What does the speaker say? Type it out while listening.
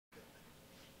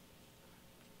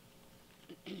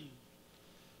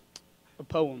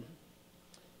Poem.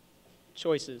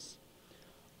 Choices.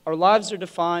 Our lives are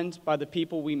defined by the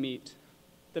people we meet,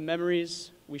 the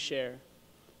memories we share,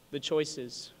 the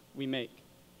choices we make.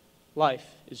 Life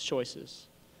is choices.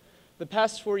 The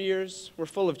past 4 years were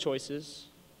full of choices.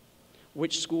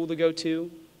 Which school to go to,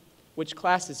 which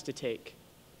classes to take,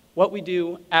 what we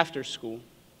do after school.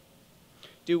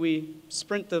 Do we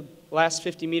sprint the last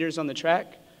 50 meters on the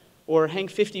track, or hang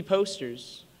 50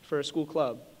 posters for a school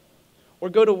club, or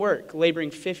go to work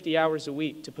laboring 50 hours a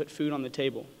week to put food on the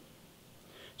table?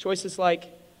 Choices like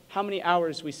how many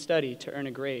hours we study to earn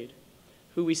a grade,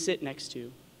 who we sit next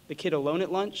to, the kid alone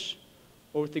at lunch,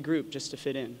 or with the group just to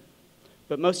fit in.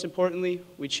 But most importantly,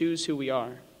 we choose who we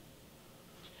are.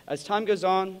 As time goes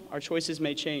on, our choices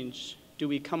may change. Do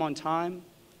we come on time,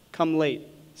 come late,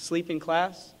 sleep in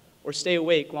class, or stay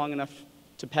awake long enough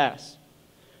to pass?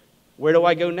 Where do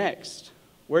I go next?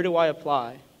 Where do I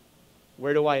apply?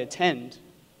 Where do I attend?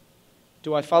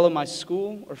 Do I follow my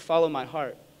school or follow my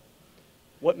heart?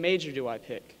 What major do I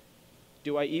pick?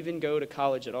 Do I even go to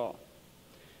college at all?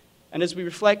 And as we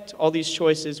reflect all these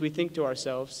choices, we think to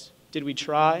ourselves, did we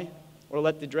try or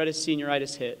let the dreaded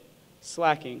senioritis hit,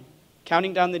 slacking,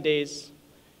 counting down the days,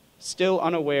 still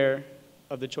unaware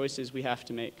of the choices we have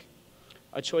to make?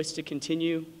 A choice to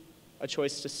continue, a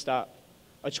choice to stop,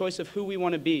 a choice of who we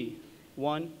want to be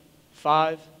 1,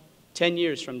 5, 10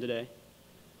 years from today.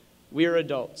 We are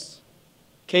adults,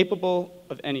 capable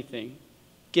of anything,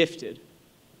 gifted,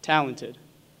 talented,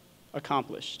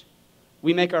 accomplished.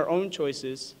 We make our own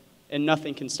choices, and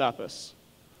nothing can stop us.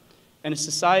 And as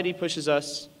society pushes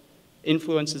us,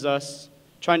 influences us,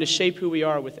 trying to shape who we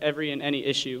are with every and any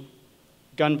issue,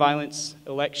 gun violence,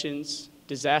 elections,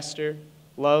 disaster,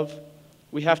 love,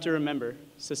 we have to remember,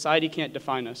 society can't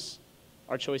define us.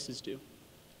 Our choices do.